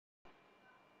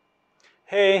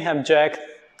Hey, I'm Jack.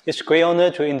 It's a great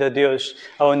honor to introduce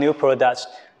our new product,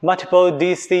 multiple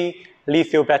DC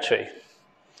lithium battery.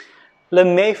 The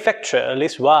manufacturer of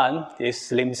this one is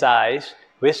slim size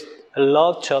with a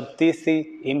lot of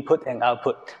DC input and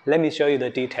output. Let me show you the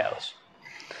details.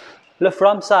 The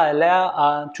front side, there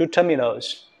are two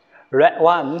terminals. Red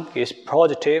one is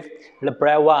positive, the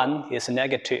black one is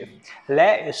negative.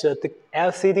 There is a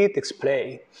LCD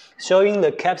display showing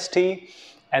the capacity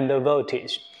and the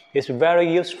voltage. It's very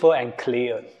useful and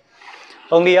clear.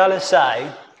 On the other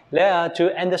side, there are two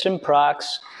Anderson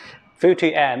plugs,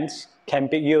 50 amps, can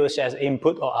be used as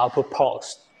input or output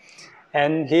ports.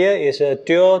 And here is a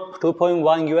dual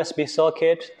 2.1 USB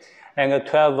socket and a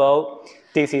 12-volt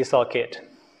DC socket.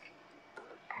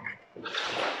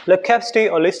 The capacity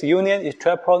of this unit is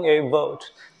 12.8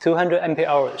 volts, 200 ampere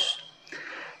hours.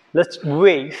 The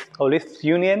width of this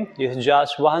unit is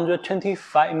just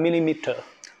 125 millimeter.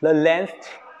 The length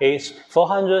is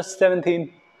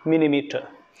 470 millimeter.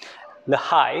 The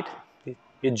height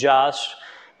is just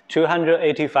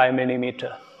 285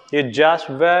 millimeter. It's just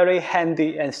very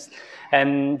handy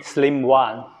and slim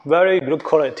one, very good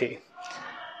quality.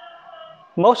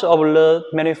 Most of the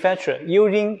manufacturers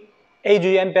using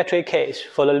AGM battery case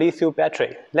for the lithium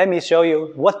battery. Let me show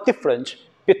you what difference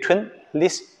between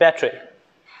this battery.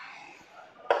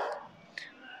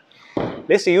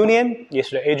 This unit is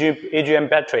the AGM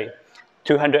battery,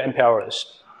 200 ampere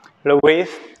hours. The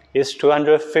width is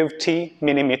 250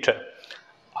 millimeter.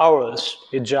 Ours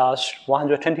is just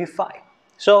 125.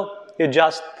 So it's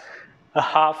just a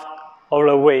half of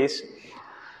the width.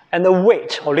 And the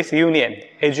weight of this unit,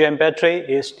 AGM battery,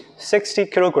 is 60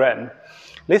 kilogram.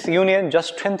 This unit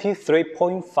just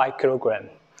 23.5 kilogram.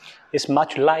 It's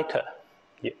much lighter.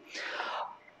 Yeah.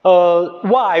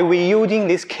 Why we using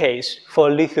this case for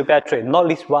lithium battery, not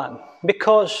this one?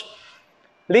 Because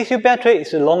lithium battery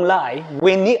is a long life.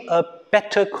 We need a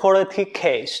better quality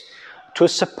case to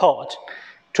support,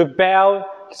 to bear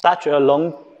such a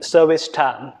long service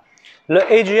time. The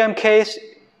AGM case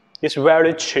is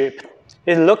very cheap.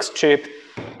 It looks cheap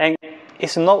and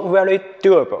it's not very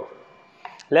durable.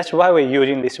 That's why we're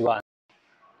using this one.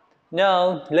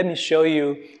 Now, let me show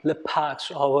you the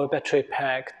parts of our battery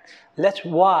pack. That's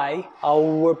why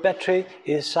our battery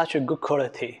is such a good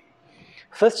quality.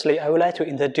 Firstly, I would like to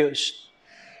introduce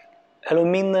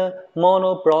aluminum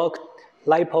monoblock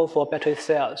LiFePO4 battery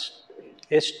cells.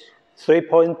 It's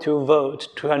 3.2 volts,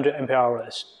 200 ampere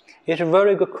hours. It's a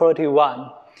very good quality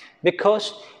one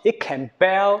because it can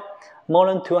bear more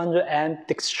than 200 amp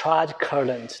discharge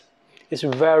current. It's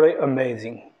very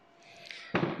amazing.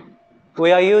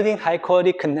 We are using high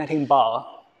quality connecting bar,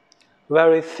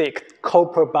 very thick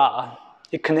copper bar.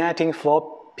 It's connecting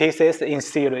 4 pieces in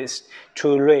series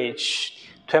to reach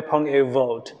 12.8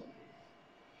 volt.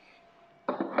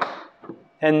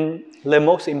 And the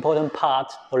most important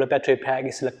part of the battery pack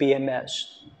is the BMS.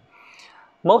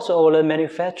 Most of the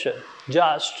manufacturers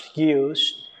just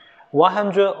use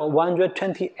 100 or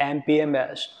 120 amp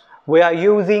BMS. We are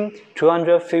using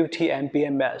 250 amp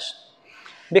BMS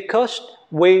because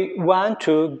we want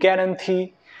to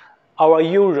guarantee our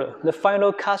user, the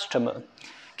final customer,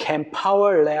 can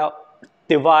power their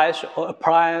device or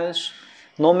appliance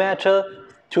no matter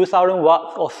 2000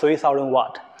 watt or 3000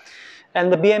 watt.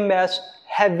 And the BMS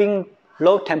having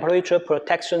low temperature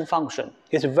protection function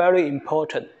is very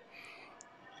important.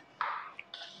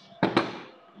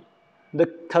 The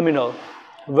terminal,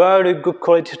 very good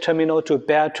quality terminal to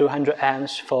bear 200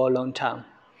 amps for a long time.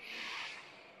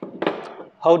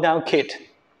 Hold down kit.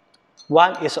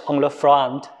 One is on the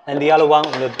front and the other one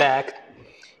on the back.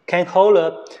 Can hold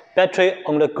the battery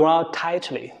on the ground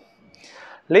tightly.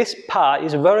 This part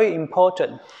is very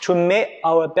important to make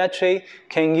our battery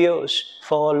can use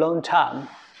for a long time.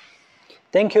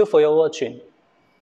 Thank you for your watching.